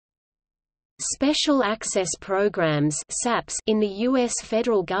Special Access Programs (SAPs) in the U.S.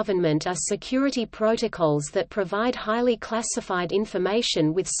 federal government are security protocols that provide highly classified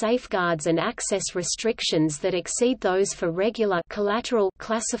information with safeguards and access restrictions that exceed those for regular collateral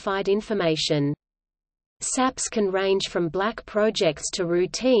classified information. SAPs can range from black projects to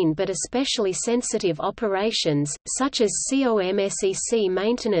routine but especially sensitive operations, such as COMSEC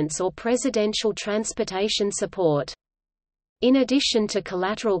maintenance or presidential transportation support. In addition to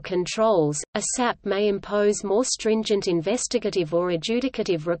collateral controls, a SAP may impose more stringent investigative or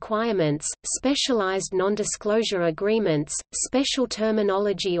adjudicative requirements, specialized non-disclosure agreements, special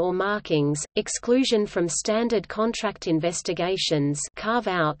terminology or markings, exclusion from standard contract investigations,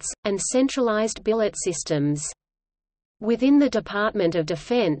 carve-outs, and centralized billet systems. Within the Department of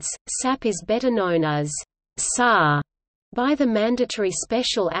Defense, SAP is better known as SAR by the mandatory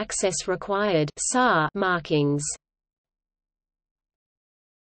Special Access Required (SAR) markings.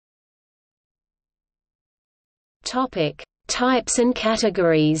 Topic: Types and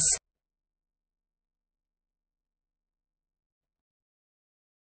categories.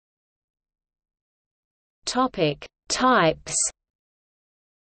 Topic: Types.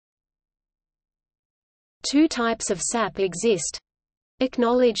 Two types of SAP exist: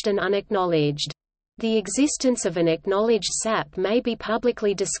 acknowledged and unacknowledged. The existence of an acknowledged SAP may be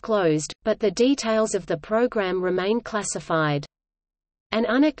publicly disclosed, but the details of the program remain classified. An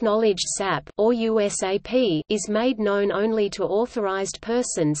unacknowledged SAP or USAP is made known only to authorized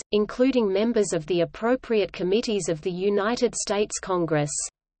persons, including members of the appropriate committees of the United States Congress.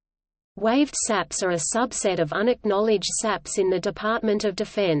 Waived SAPs are a subset of unacknowledged SAPs in the Department of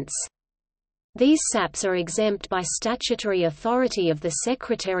Defense. These SAPs are exempt by statutory authority of the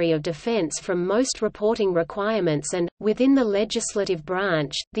Secretary of Defense from most reporting requirements and, within the legislative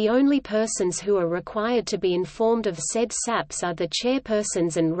branch, the only persons who are required to be informed of said SAPs are the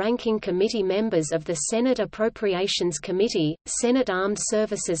chairpersons and ranking committee members of the Senate Appropriations Committee, Senate Armed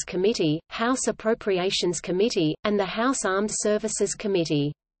Services Committee, House Appropriations Committee, and the House Armed Services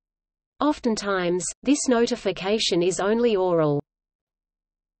Committee. Oftentimes, this notification is only oral.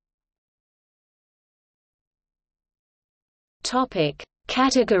 Topic: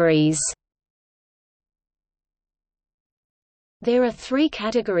 Categories. There are three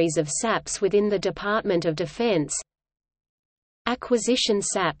categories of SAPs within the Department of Defense. Acquisition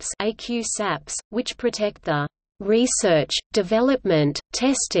SAPs (AQ SAPs), which protect the research, development,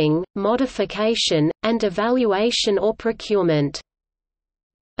 testing, modification, and evaluation or procurement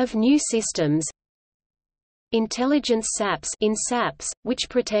of new systems. Intelligence SAPs (INSAPs), which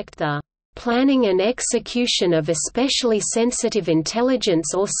protect the planning and execution of especially sensitive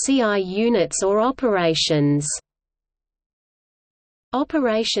intelligence or CI units or operations.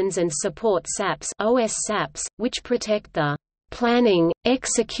 Operations and Support SAPs (OS SAPs), which protect the planning,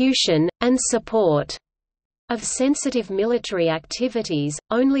 execution, and support of sensitive military activities.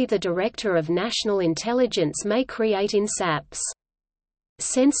 Only the Director of National Intelligence may create INSAPs.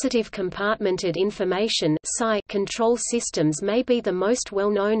 Sensitive Compartmented Information control systems may be the most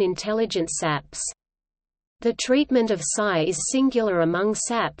well-known intelligence SAPs. The treatment of PSI is singular among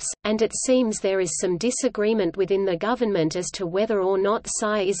SAPs, and it seems there is some disagreement within the government as to whether or not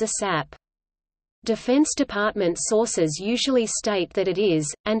PSI is a SAP. Defense Department sources usually state that it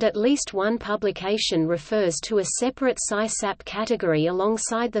is, and at least one publication refers to a separate PSI-SAP category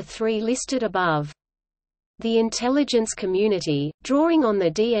alongside the three listed above. The intelligence community, drawing on the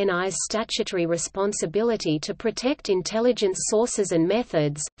DNI's statutory responsibility to protect intelligence sources and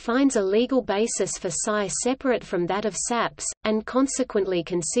methods, finds a legal basis for PSI separate from that of SAPs, and consequently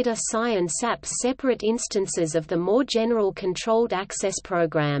consider PSI and SAPs separate instances of the more general Controlled Access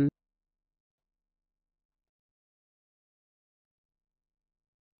Program.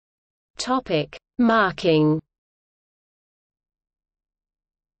 Marking.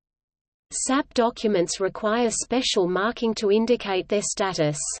 SAP documents require special marking to indicate their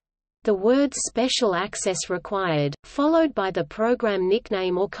status. The words Special Access Required, followed by the program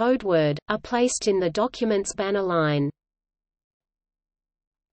nickname or code word, are placed in the document's banner line.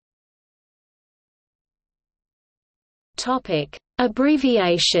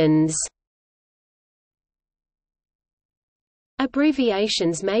 Abbreviations.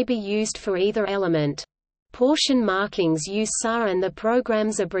 Abbreviations may be used for either element. Portion markings use SAR and the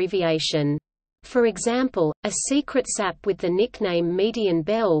program's abbreviation. For example, a secret SAP with the nickname Median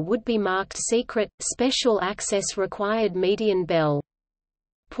Bell would be marked Secret, Special Access Required Median Bell.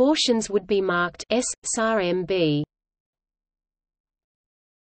 Portions would be marked S, SAR MB.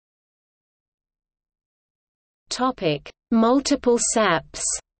 Multiple SAPs.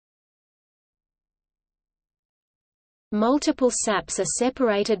 Multiple SAPs are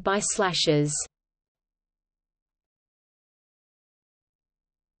separated by slashes.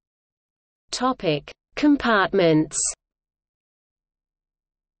 Compartments.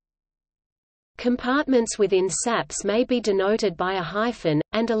 Compartments within SAPs may be denoted by a hyphen,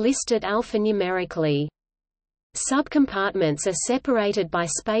 and are listed alphanumerically. Subcompartments are separated by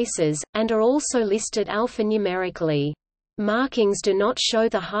spaces, and are also listed alphanumerically. Markings do not show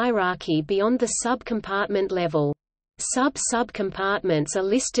the hierarchy beyond the subcompartment level. Sub-subcompartments are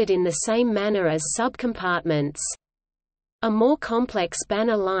listed in the same manner as subcompartments. A more complex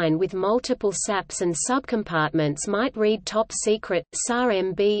banner line with multiple SAPs and subcompartments might read Top Secret, SAR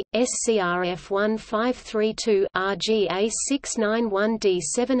MB, SCRF 1532 RGA 691D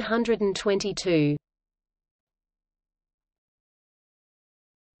 722.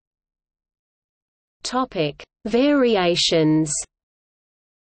 Variations.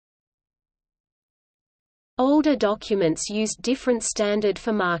 Older documents used different standard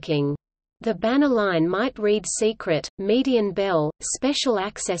for marking. The banner line might read Secret, Median Bell, Special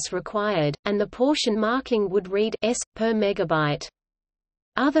Access Required, and the portion marking would read S per megabyte.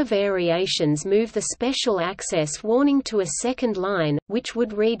 Other variations move the Special Access warning to a second line, which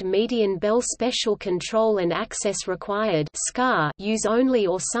would read Median Bell Special Control and Access Required (SCAR) use only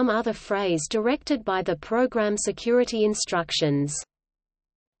or some other phrase directed by the program security instructions.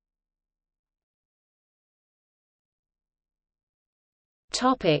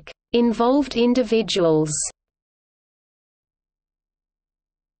 Involved individuals.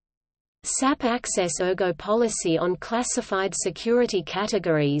 SAP Access Ergo Policy on Classified Security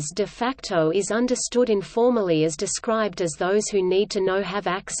Categories de facto is understood informally as described as those who need to know have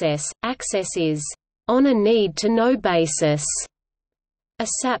access. Access is on a need-to-know basis. A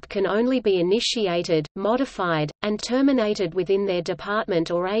SAP can only be initiated, modified, and terminated within their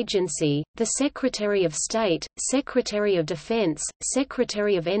department or agency, the Secretary of State, Secretary of Defense,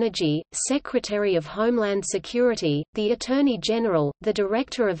 Secretary of Energy, Secretary of Homeland Security, the Attorney General, the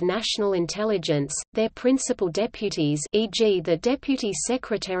Director of National Intelligence, their principal deputies, e.g. the Deputy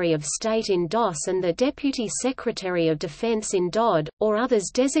Secretary of State in DOS and the Deputy Secretary of Defense in DOD, or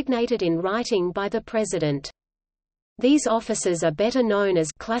others designated in writing by the President. These officers are better known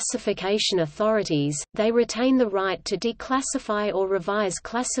as classification authorities. They retain the right to declassify or revise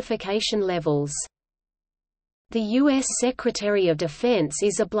classification levels. The U.S. Secretary of Defense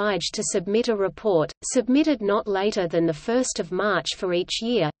is obliged to submit a report, submitted not later than 1 March for each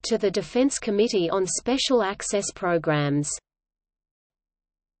year, to the Defense Committee on Special Access Programs.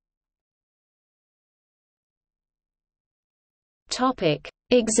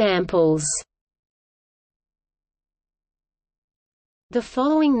 Examples. The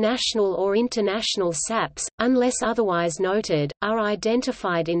following national or international SAPs, unless otherwise noted, are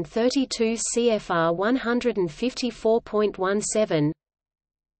identified in 32 CFR 154.17.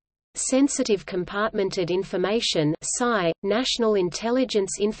 Sensitive Compartmented Information (SCI), National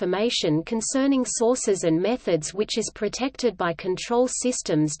Intelligence Information concerning sources and methods which is protected by control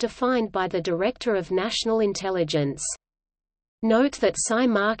systems defined by the Director of National Intelligence. Note that SCI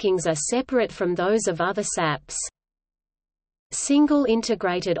markings are separate from those of other SAPs. Single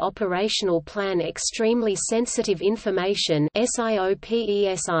Integrated Operational Plan Extremely Sensitive Information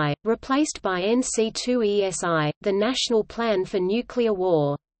SIOPESI, replaced by NC2ESI, the National Plan for Nuclear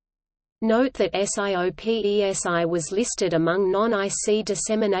War. Note that SIOPESI was listed among non-IC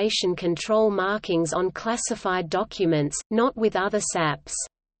dissemination control markings on classified documents, not with other SAPs.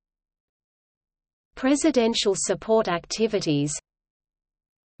 Presidential Support Activities,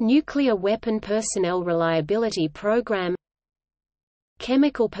 Nuclear Weapon Personnel Reliability Program,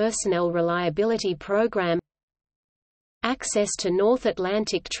 Chemical Personnel Reliability Program, Access to North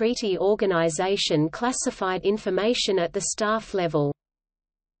Atlantic Treaty Organization classified information at the staff level.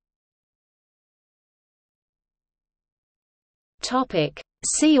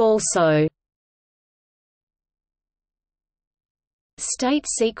 See also: State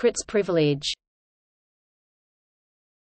secrets privilege.